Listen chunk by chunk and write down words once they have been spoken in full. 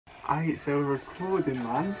Aight, so we're recording,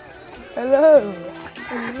 man. Hello.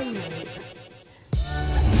 Hello, mate.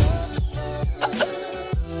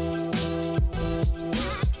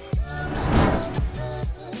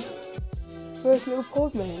 First little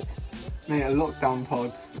pod, mate. Mate, a lockdown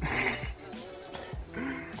pod.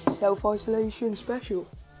 Self-isolation special.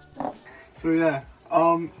 So yeah,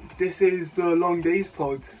 this is the long days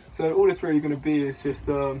pod. So all it's really gonna be is just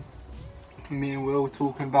me and Will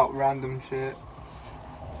talking about random shit.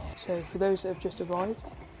 So for those that have just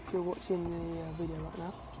arrived, if you're watching the video right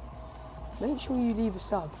now, make sure you leave a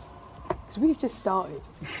sub. Because we've just started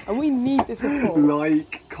and we need the support.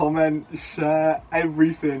 Like, comment, share,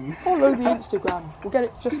 everything. Follow the Instagram. We'll get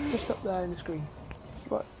it just up there on the screen.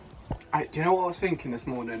 Right. Do you know what I was thinking this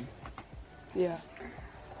morning? Yeah.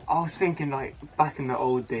 I was thinking like back in the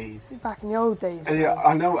old days. Back in the old days. And yeah,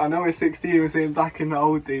 I know we're 16, we're saying back in the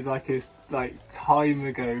old days like it's like time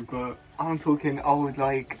ago, but I'm talking old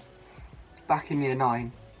like back in year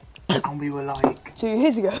 9. And we were like 2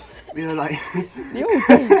 years ago. we were like The old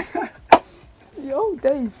days. The old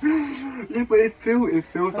days. Yeah, but it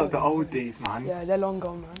feels like the old days, man. Yeah, they're long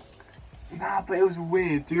gone, man. Nah, but it was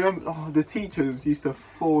weird. Do you remember the teachers used to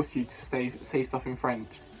force you to say stuff in French?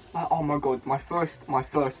 Like, oh my god, my first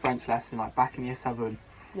French lesson, like back in year 7.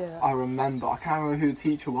 Yeah. I remember. I can't remember who the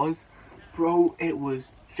teacher was. Bro, it was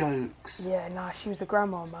jokes. Yeah, nah, she was the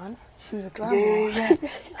grandma, man. She was a grandma. Yeah.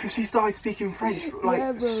 Because she started speaking French like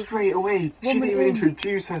Yeah, bro. straight away. She 1 didn't minute even in.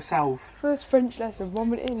 introduce herself. First French lesson, 1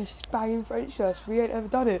 minute in, and she's banging French to us. We ain't ever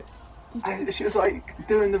done it. And she was like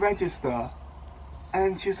doing the register.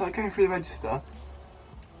 And she was like going through the register.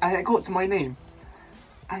 And it got to my name.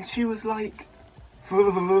 And she was like,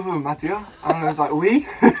 Mattia. And I was like, oui.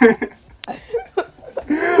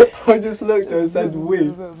 I just looked at her and said, oui.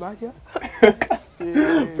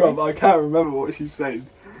 Bro, I can't remember what she said.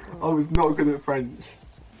 I was not good at French.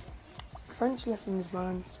 French lessons,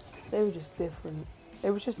 man, they were just different.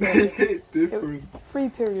 It was just Different. free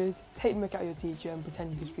period, take the mick out of your teacher and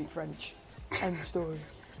pretend you could speak French. End of story.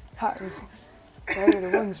 They were the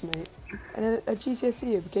ones, mate. And then at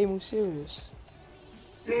GCSE it became all serious.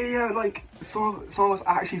 Yeah, like some of us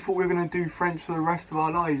actually thought we were going to do French for the rest of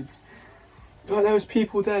our lives. Like there was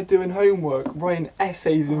people there doing homework, writing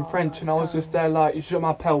essays in French, and I was just there like, je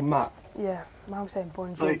m'appelle Matt. Yeah, man was saying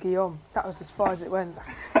bonjour Like- Guillaume. That was as far as it went.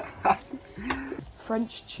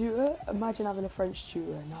 French tutor? Imagine having a French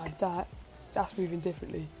tutor. Now that's moving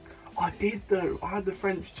differently. I did though. I had the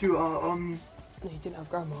French tutor. No, you didn't have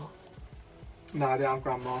grandma. No, I didn't have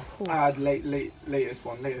grandma. Ooh. I had latest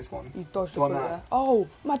one. You dodged the One bullet out. there. Oh,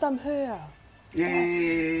 Madame here.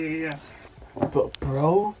 Yeah. But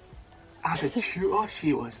bro, as a tutor,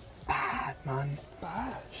 she was bad, man.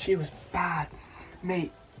 Bad. She was bad,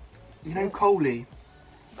 mate. You know Coley?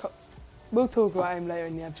 We'll talk about him later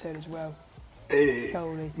in the episode as well.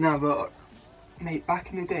 Coley. No, but mate,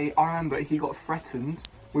 back in the day, I remember he got threatened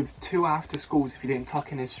with 2 after schools if he didn't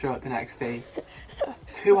tuck in his shirt the next day.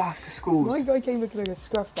 2 after schools. My guy came looking like a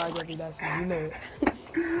scruff bag every lesson, you know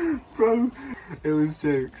it. Bro, it was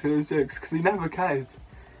jokes, because he never cared.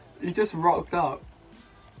 He just rocked up.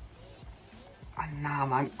 And nah,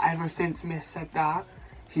 man, ever since Miss said that,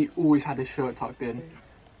 he always had his shirt tucked in.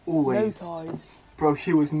 Always. No tie. Bro,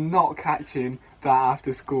 he was not catching that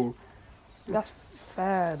after school. That's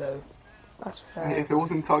fair though. That's fair. And if it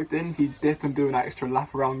wasn't tucked in, he'd dip and do an extra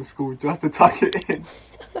lap around the school just to tuck it in.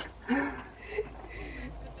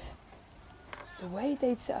 The way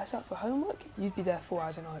they'd set us up for homework, you'd be there 4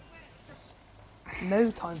 hours a night. No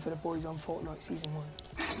time for the boys on Fortnite season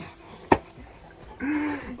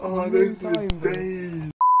 1. Oh, No those are time, the bro.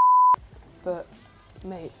 days. But,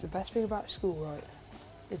 mate, the best thing about school, right,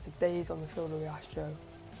 is the days on the field of the Astro.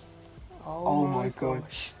 Oh my God.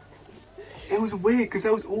 gosh. It was weird because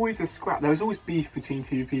there was always a scrap. There was always beef between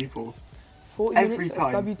 2 people. 40 Every minutes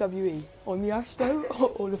time. of WWE on the Astro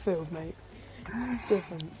or the field, mate.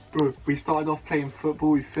 Different. Bro, we started off playing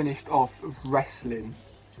football, we finished off wrestling.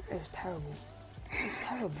 It was terrible. It was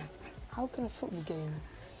terrible. How can a football game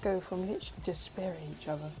go from literally just spearing each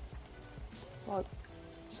other? Like,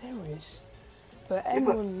 serious. But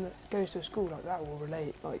anyone that goes to a school like that will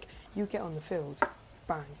relate. Like, you get on the field,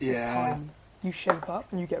 bang, it's Yeah. time. You shape up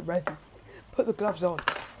and you get ready. Put the gloves on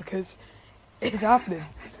because it's happening.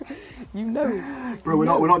 You know. Bro, we're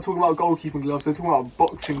not talking about goalkeeping gloves, we're talking about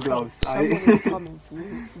boxing gloves. Someone is coming for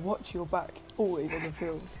you. Watch your back, always on the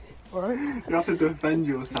field. Alright? You have to defend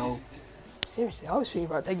yourself. Seriously, I was thinking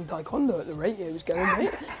about taking taekwondo at the rate it was going,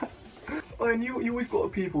 mate. Oh, and you always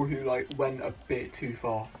got people who like went a bit too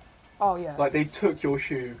far. Oh yeah. Like they took your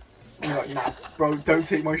shoe. And you're like, nah, bro, don't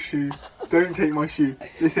take my shoe. Don't take my shoe.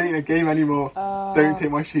 This ain't a game anymore. Don't take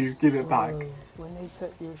my shoe. Give it back. Bro, when they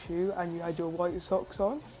took your shoe and you had your white socks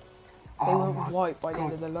on, they Oh weren't my white by the God.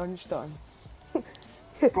 end of the lunchtime.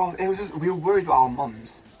 Bro, it was just, we were worried about our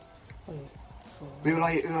mums. Oh, We were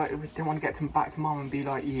like, we didn't want to get back to mum and be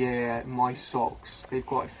like, yeah, my socks, they've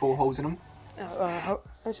got like 4 holes in them.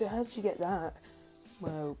 So how did you get that?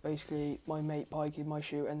 Well, basically, my mate piked my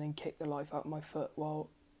shoe and then kicked the life out of my foot while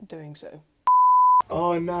doing so.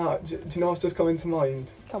 Oh no, do you know what's just coming to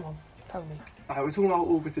mind? Come on, tell me. We're talking about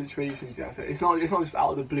awkward situations, yeah, so it's not just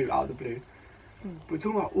out of the blue. Hmm. We're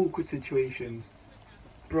talking about awkward situations.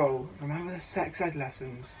 Bro, remember the sex ed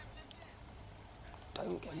lessons?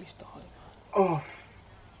 Don't get me started. Oh,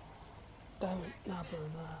 Don't, nah bro,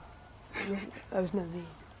 nah. There was no need.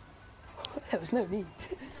 There was no need.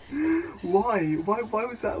 why? Why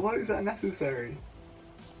was that necessary?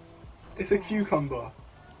 It's a cucumber.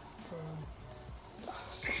 Bro,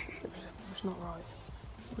 it was not right.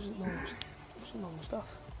 It wasn't normal stuff.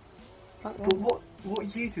 Back then, But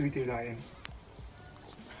what year did we do that in?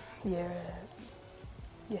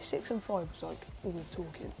 yeah, 6 and 5 was like all the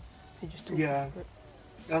talking. You just talking Yeah. for it.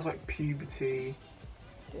 That was like puberty.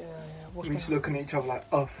 Yeah. What's We going just looking at each other like,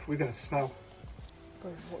 we're gonna smell.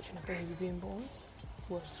 Bro, watching a baby being born?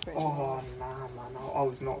 Worst experience of my Oh life. nah, man, I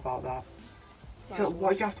was not about that. Like, So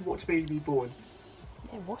why do you have to watch a baby be born?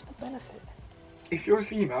 Yeah, what's the benefit? If you're a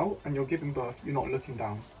female and you're giving birth, you're not looking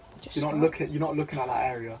down. Just You're not looking at that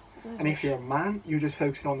area. No, And if you're a man, you're just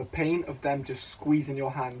focusing on the pain of them just squeezing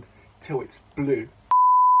your hand till it's blue.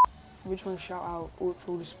 we just want to shout out for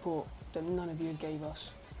all the support that none of you gave us.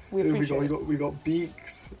 We We appreciate it. got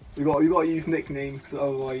Beaks. We got to use nicknames because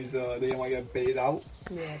otherwise they might get baited out.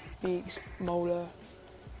 Yeah, Beaks, Molar,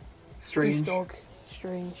 Strange. Eve Dog,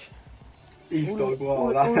 Strange. Eve all Dog. of- Wow,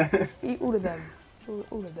 all- that. All of them.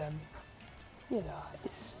 All of them. Yeah, I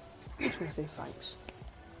just want to say thanks.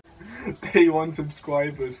 Day 1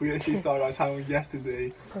 subscribers. We actually started our channel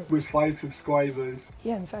yesterday Bro, with 5 subscribers,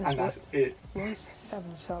 yeah, in fairness, and that's it. we're on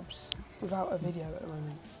 7 subs without a video at the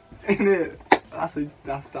moment. Isn't it? That's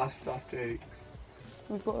jokes.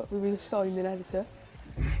 We've been assigned an editor.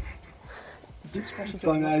 Especially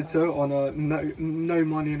Sign during lockdown. editor on a no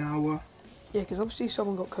money an hour. Yeah, because obviously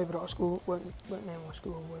someone got COVID out of school, won't name my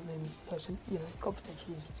school, won't name the person, confidential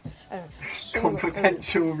reasons. Anyway, someone got COVID.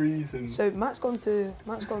 Confidential reasons. So Matt's gone to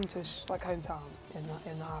his like hometown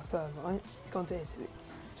in the half term, right? He's gone to Italy.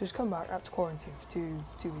 So he's come back out to quarantine for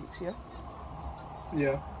two weeks, yeah?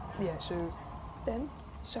 Yeah. Yeah, so then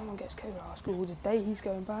someone gets COVID out of school the day he's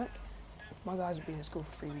going back. My guys have been in school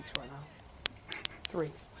for 3 weeks right now.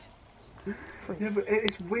 3. Yeah, but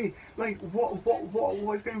it's weird. Like,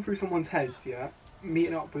 what is going through someone's head? Yeah,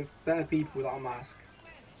 meeting up with better people without a mask.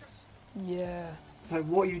 Yeah. Like,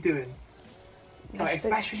 what are you doing? Like, Just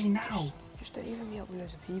especially don't- now. Just don't even meet up with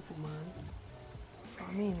loads of people, man. You know what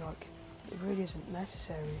I mean? Like, it really isn't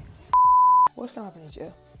necessary. What's gonna happen is, yeah,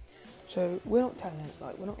 so we're not telling it,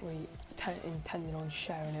 like, we're not really intending on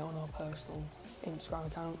sharing it on our personal Instagram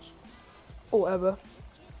accounts or whatever.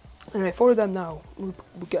 Anyway, follow them now. We'll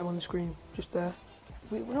get them on the screen, just there.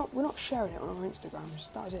 We're not sharing it on our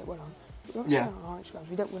Instagrams. That is it. We're not Yeah. sharing it on our Instagrams.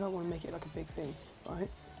 We don't want to make it like a big thing, right?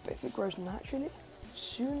 But if it grows naturally,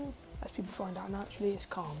 soon as people find out naturally, it's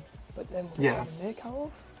calm. But then we'll Yeah. get the milk out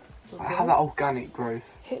of. We'll I grow, have that organic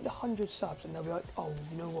growth. hit the 100 subs, and they'll be like, oh,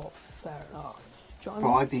 you know what? Fair enough. Do you know Bro,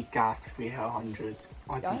 what I mean? I'd be gassed if we hit 100.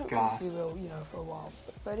 I'd I be don't think gassed. we will, for a while.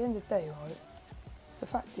 But at the end of the day, right? The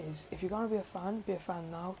fact is, if you're gonna be a fan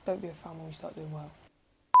now. Don't be a fan when we start doing well.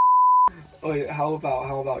 Oh yeah, how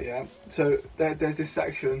about yeah? So there's this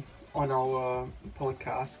section on our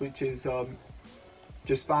podcast which is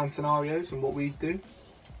just fan scenarios and what we do.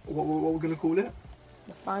 What we're gonna call it?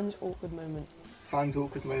 The fans' awkward moment. Fans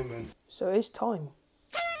awkward moment. So it's time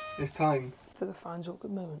It's time. for the fans'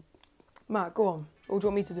 awkward moment. Matt, go on. Or do you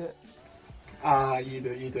want me to do it? You do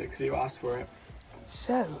it because you asked for it.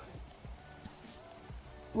 So,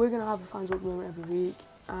 we're going to have a fans' awkward moment every week.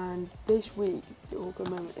 And this week, the awkward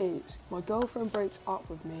moment is my girlfriend breaks up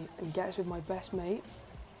with me and gets with my best mate,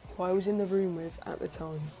 who I was in the room with at the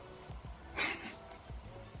time.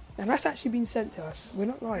 And that's actually been sent to us. We're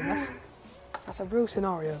not lying. That's a real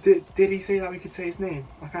scenario. Did he say that we could say his name?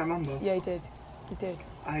 I can't remember. Yeah, he did. He did.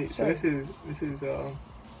 So this is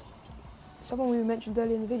Someone we mentioned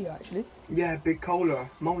earlier in the video, actually. yeah, Big Cola,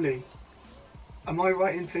 Molly. Am I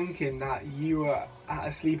right in thinking that you were at a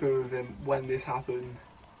sleepover with him when this happened?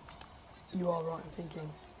 You are right in thinking.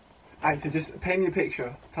 Alright, so just paint me a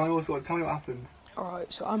picture. Tell me what happened.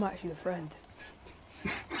 Alright, so I'm actually the friend.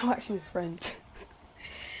 I'm actually the friend.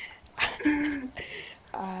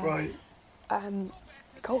 Right.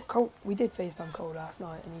 Cole, we did FaceTime Cole last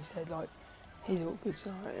night, and he said like he's all good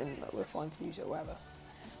tonight, and like, we're fine to use it or whatever.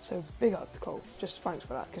 So big up to Cole. Just thanks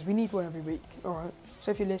for that, because we need one every week. All right.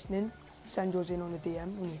 So if you're listening, send yours in on the DM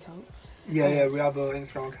on the account. Yeah, we have an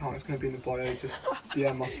Instagram account. It's going to be in the bio. Just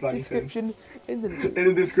DM us for anything. Description in the In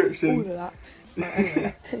the description. all of that. But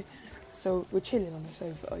anyway, so we're chilling on the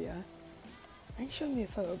sofa, yeah. And he showed me a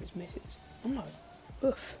photo of his missus. I'm like,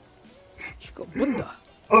 oof, she's got bunda.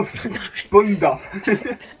 Oof, bunda.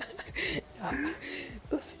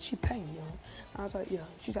 Oof, she pain, you know. And I was like, you know,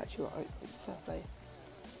 she's actually alright, fair play.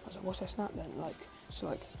 I was like, what's her snap then? Like, so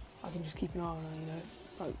like, I can just keep an eye on her, you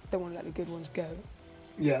know. Like, don't want to let the good ones go.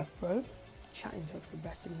 Yeah. Bro, chatting to her for the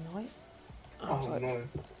rest of the night. And I was Oh like, no.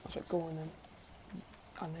 I was like, go on then.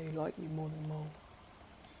 I know you like me more than Mole.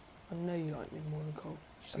 I know you like me more than Cole.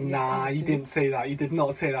 She's like, yeah, Nah, kinda you do. didn't say that. You did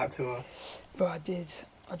not say that to her. But I did.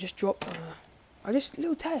 I just dropped on her.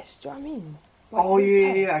 Little test, do you know what I mean? Oh little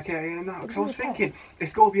yeah, test. okay. No, It was because a I was little thinking test.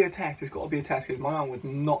 it's got to be a test. It's got to be a test because my man would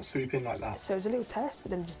not swoop in like that. So it was a little test,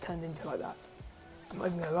 but then it just turned into like that. I'm not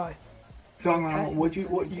even gonna lie. So Little test what and did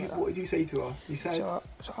turned into like that. what did you say to her? You said. So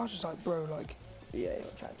I was just like, bro, like, yeah, you're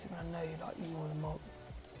attractive, and I know you like me more than Mole.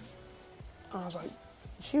 And I was like,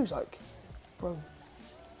 she was like, bro.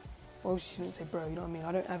 Well, she didn't say bro, you know what I mean?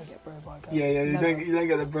 I don't ever get bro by a girl. Yeah, you Never. don't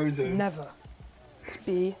get the bro zone. Never. It's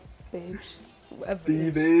B, babes, whatever B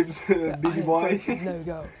it is. babes, But I ain't BBY. voting no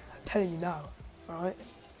go. I'm telling you now, alright?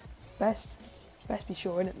 Best be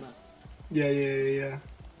sure in it, man. Yeah.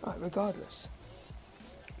 Right, regardless.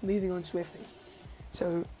 Moving on swiftly.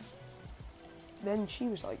 So then she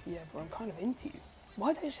was like, yeah, bro, I'm kind of into you.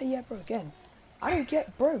 Why don't you say yeah, bro, again? I don't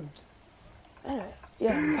get broed. Anyway,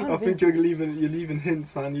 yeah, I'm kind I of think into you're leaving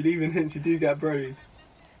hints, man. You're leaving hints. You do get bro.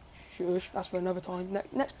 Shush, that's for another time.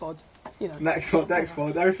 Next pod, you know. Next pod.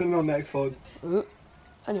 Everything on next pod.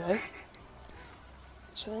 Anyway,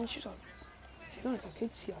 so then she was like, to be honest, I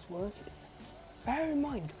could see us working. Bear in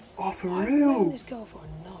mind, Oh, for I've known real? this girl for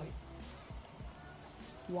a night.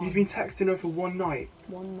 You've been texting her for one night.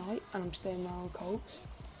 One night, and I'm staying around Cole's.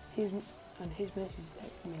 His missus is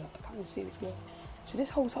texting me like, I can't even see this work. So this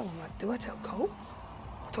whole time I'm like, do I tell Cole?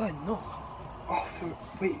 Or do I not? Oh,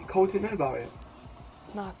 wait, Cole didn't know about it?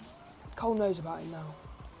 Nah, Cole knows about it now.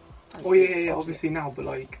 Oh, yeah, obviously now, but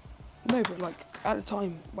like... No, but like, at the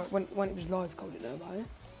time, like, when it was live, Cole didn't know about it.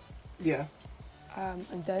 Yeah.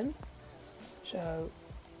 And then, so,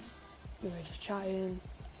 we were just chatting,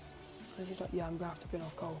 and she's like, yeah, I'm gonna have to bin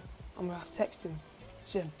off Cole. I'm gonna have to text him.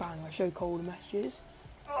 She said, bang, I showed Cole the messages.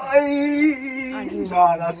 And he was Nah,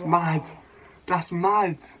 like, that's "Bro." mad. That's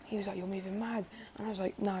mad. He was like, you're moving mad. And I was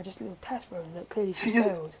like, nah, just a little test, bro. And clearly She she just-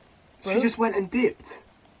 failed. She Bro. just went and dipped.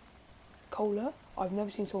 Kohler, I've never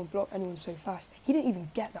seen someone block anyone so fast. He didn't even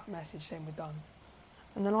get that message saying we're done.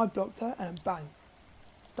 And then I blocked her, and then bang,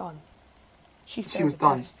 done. She failed was the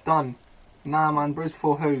done. test. Done. Nah, man, bro's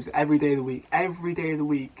full hose every day of the week. Every day of the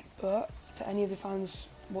week. But to any of the fans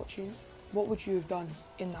watching, what would you have done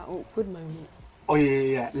in that awkward moment? Oh,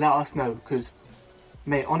 yeah. Let us know, because,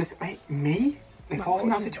 mate, honestly, mate, me? If Mate, I was in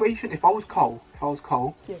what that would you situation, if I was Cole, Yeah,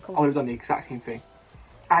 I Cole. would have done the exact same thing.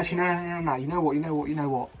 Actually, no. You know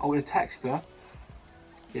what? I would have texted her.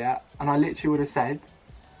 Yeah, and I literally would have said,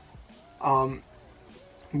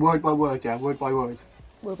 word by word, Word by word.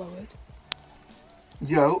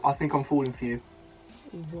 yo, I think I'm falling for you.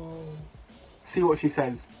 Whoa. See what she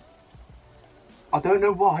says. I don't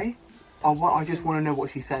know why. I just want to know what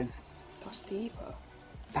she says. That's deeper.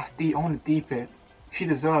 That's deep. I want to deep it. She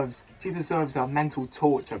deserves that mental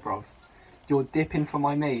torture, bruv. You're dipping for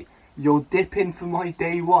my mate. You're dipping for my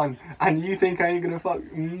day one, and you think I ain't gonna fuck?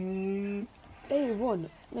 Day one,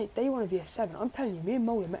 mate, day one of year 7. I'm telling you, me and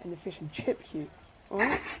Mola met in the fish and chip queue.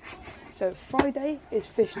 Alright? So Friday is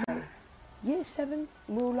fish day. Year 7,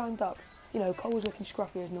 we're all lined up. You know, Cole was looking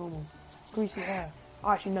scruffy as normal. Greasy hair.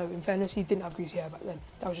 Actually, no, in fairness, he didn't have greasy hair back then.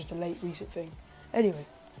 That was just a late, recent thing. Anyway,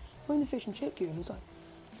 we're in the fish and chip queue, and he's like,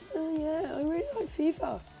 oh yeah, I really like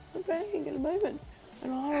FIFA. I'm playing at the moment.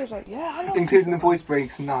 And I was like, yeah, I love Including FIFA. the voice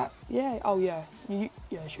breaks and that. Yeah, oh yeah.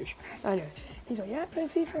 Yeah, shush. Anyway, he's like, yeah, playing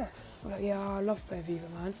FIFA. I'm like, yeah, I love playing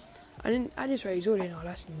FIFA, man. And then, at this rate, he's already in our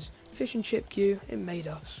lessons. Fish and chip queue, it made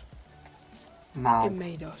us. It Mad.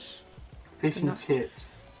 made us. Fish and and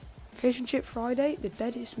chips. Fish and chip Friday, the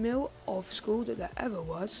deadest meal of school that there ever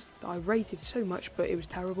was, that I rated so much, but it was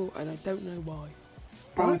terrible, and I don't know why.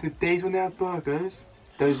 Bro, Right? the days when they had burgers,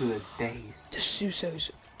 those were the days. The Susos.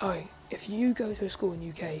 Oh, if you go to a school in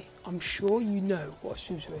UK, I'm sure you know what a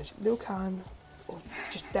Suso is. Little can, or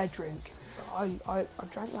just dead drink. I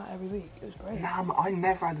drank that every week. It was great. Nah, I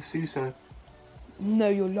never had a Suso. No,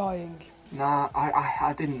 you're lying. Nah,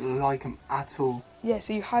 I didn't like them at all. Yeah,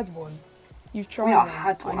 so you had one. You've tried Yeah, I one.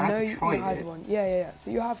 had one. I had to you try had it. one. Yeah.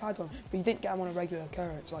 So you have had one, but you didn't get them on a regular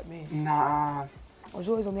occurrence like me. Nah, I was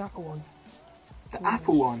always on the apple one. the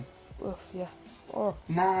apple one. Oof, yeah. Oh.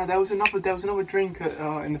 Nah, there was another drink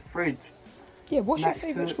in the fridge Yeah, what's your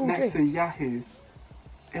favourite school next drink? to Yahoo.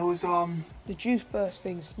 It was The juice burst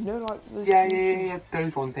things. You know, like the yeah.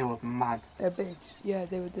 Those ones, they were mad. They're big. Yeah,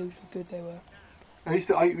 those were good. They were. We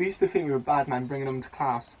used to think we were bad men bringing them to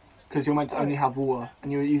class because you're meant to only have water,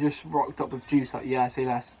 and you just rocked up with juice like say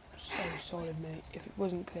less. So solid, mate. If it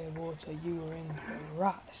wasn't clear water, you were in for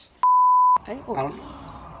rats. This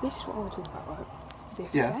is what I want to talk about, right? The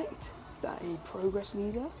effect that a progress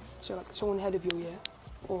leader, so like someone head of your year,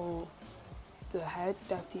 or the head,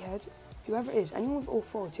 deputy head, whoever it is, anyone with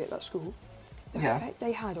authority at that school, the effect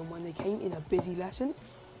they had on when they came in a busy lesson,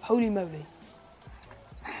 holy moly.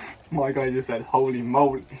 My guy just said, holy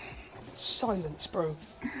moly. Silence, bro.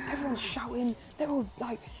 Everyone's shouting. They're all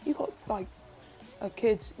like, you got like a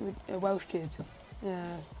Welsh kid,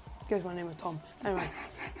 goes by the name of Tom. Anyway,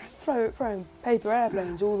 throwing paper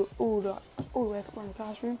airplanes all the way up around the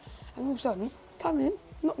classroom, and all of a sudden, come in,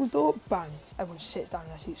 knock the door, bang. Everyone sits down in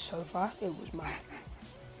their seats so fast, it was mad.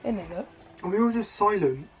 Isn't it though? And we were just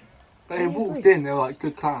silent. They walked in, they were like,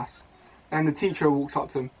 good class. And the teacher walks up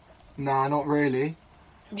to them, nah, not really.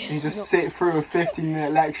 And you just sit through a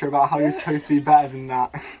 15-minute lecture about how you're supposed to be better than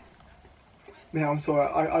that. Yeah, I'm sorry,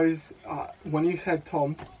 I was, when you said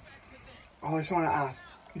Tom, I was trying to ask,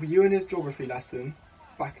 were you in his geography lesson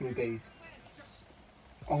back in the days?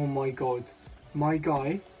 Oh my god. My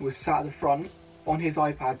guy was sat at the front on his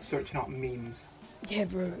iPad searching up memes. Yeah,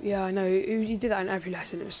 bro. Yeah, I know. You did that in every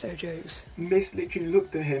lesson. It was so jokes. Miss literally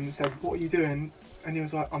looked at him and said, what are you doing? And he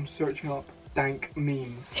was like, I'm searching up dank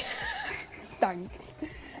memes. Dank.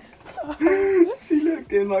 She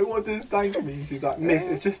looked at him like, what does dank mean? She's like, miss,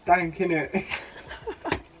 it's just dank, innit?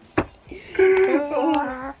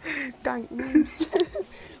 Dank memes.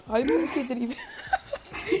 I remember the kid didn't even...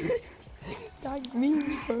 Dank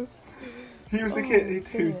memes, bro. He was the kid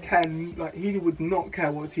who he would not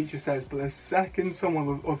care what the teacher says, but the second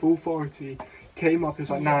someone of authority came up, he was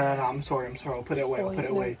like, no, I'm sorry, I'll put it away, I'll put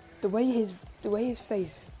it away. The way his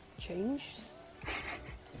face changed,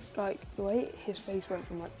 like the way his face went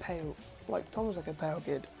from like pale, like Tom was like a pale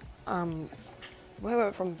kid, we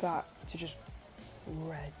went from that to just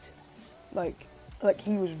red, like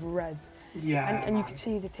he was red. Yeah. And you could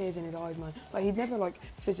see the tears in his eyes, man. Like he'd never like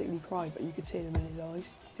physically cried, but you could see them in his eyes.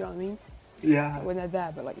 Do you know what I mean? Yeah. Like, when they're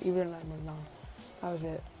there, but like he wouldn't let them know. That was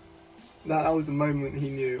it. That was the moment he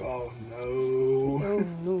knew. Oh no. Oh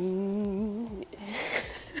no.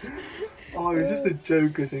 Oh, it was just the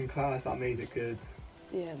jokers in class that made it good.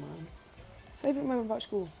 Yeah, man. Favourite moment about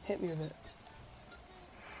school? Hit me with it.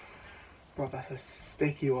 Bro, that's a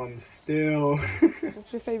sticky one still.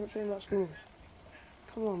 What's your favourite thing about school?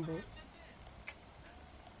 Come on, bro.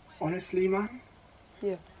 Honestly, man.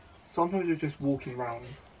 Yeah. Sometimes you're just walking around.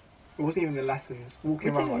 It wasn't even the lessons.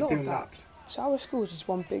 Walking We did around a like lot of doing that. laps. So our school was just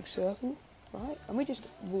one big circle, right? And we just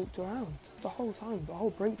walked around the whole time, the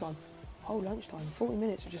whole break time, whole lunchtime, 40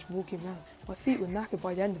 minutes of just walking around. My feet were knackered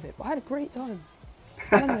by the end of it, but I had a great time.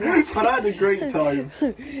 Nonetheless, I had a great time.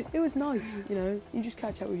 it was nice, you know. You just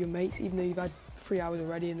catch up with your mates, even though you've had 3 hours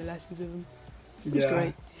already in the lessons with them. It was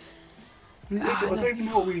great. I don't even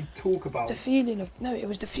know what we talk about. It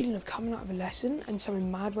was the feeling of coming out of a lesson and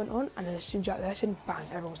something mad went on, and then as soon as you out the lesson, bang,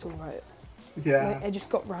 everyone was talking about it. Yeah. Like, it just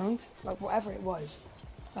got round, like whatever it was.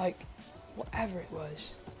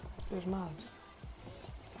 It was mad.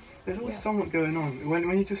 There's always something going on.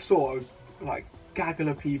 When you just saw like gaggle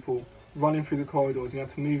of people running through the corridors, you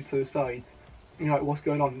have to move to the side. And you're like, what's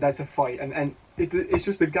going on? There's a fight, and it's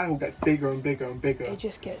just the gaggle gets bigger and bigger and bigger. It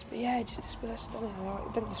just gets, it just disperses, doesn't it? Like,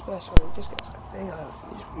 it doesn't disperse, sorry, it just gets bigger.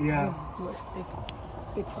 It just, Yeah.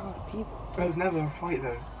 Big crowd of people. There was never a fight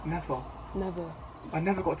though. Never. Never. I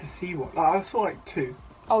never got to see one. Like, I saw like 2.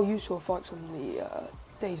 Oh, you saw fights on the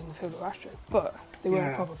days on the field of Astro, but they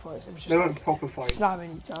weren't proper fights. It was just they weren't proper fights.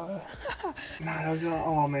 Slamming each other. Nah, there was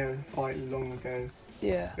oh man, it was a fight long ago.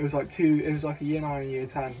 Yeah. It was like a year 9 and year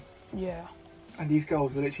 10. Yeah. And these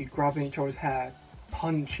girls were literally grabbing each other's hair,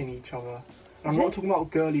 punching each other. And I'm not talking about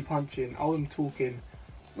girly punching. I'm talking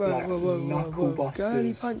knuckle busters.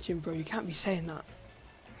 Girly punching, bro. You can't be saying that.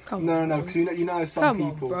 Come No, on. no, because you know some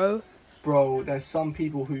people. Come on, bro. Bro, there's some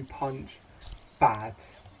people who punch bad.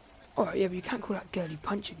 Alright, yeah, but you can't call that girly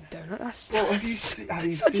punching, donut. That's Well, have you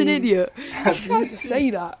seen? such an idiot. Have You can't you say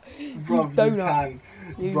that. Bruv, you donut. can.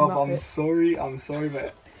 Bruv, I'm sorry,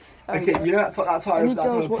 but... Okay, you know that type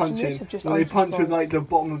of punching, have just when they punch with identified- like the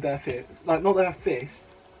bottom of their fist, like not their fist,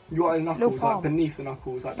 You got the Little knuckles, like palm. beneath the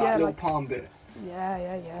knuckles, like that Yeah, little like- palm bit.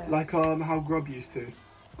 Yeah. Like how Grub used to.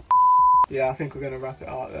 Yeah, I think we're gonna wrap it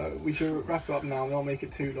up. We should wrap it up now. We don't make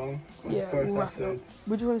it too long. It's Yeah, the first we'll wrap it up. episode.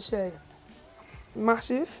 We just want to say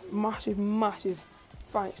massive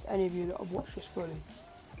thanks to any of you that have watched this fully.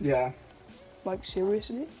 Yeah, Like,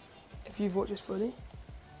 seriously, if you've watched this fully,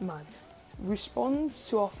 man, respond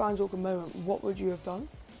to our fans talk a moment. What would you have done?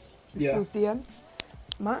 yeah. With DM.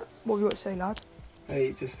 Matt, what have you got to say, lad?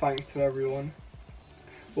 Hey, just thanks to everyone.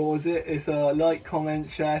 What was it? It's like, comment,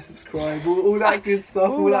 share, subscribe, all that good stuff.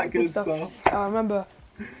 all that good stuff. Remember,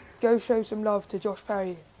 go show some love to Josh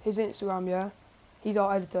Perry. His Instagram, yeah? He's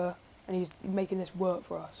our editor, and he's making this work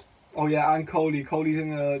for us. Oh yeah, and Coley. Coley's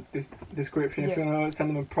in the description. If Yeah. you wanna send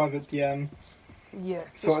them a private DM. Yeah.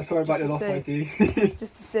 Sorry about the to loss, say- my G.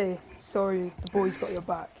 Just to say, sorry, the boys got your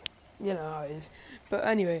back. You know how it is. But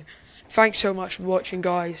anyway, thanks so much for watching,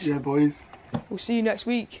 guys. Yeah, boys. We'll see you next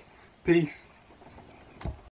week. Peace.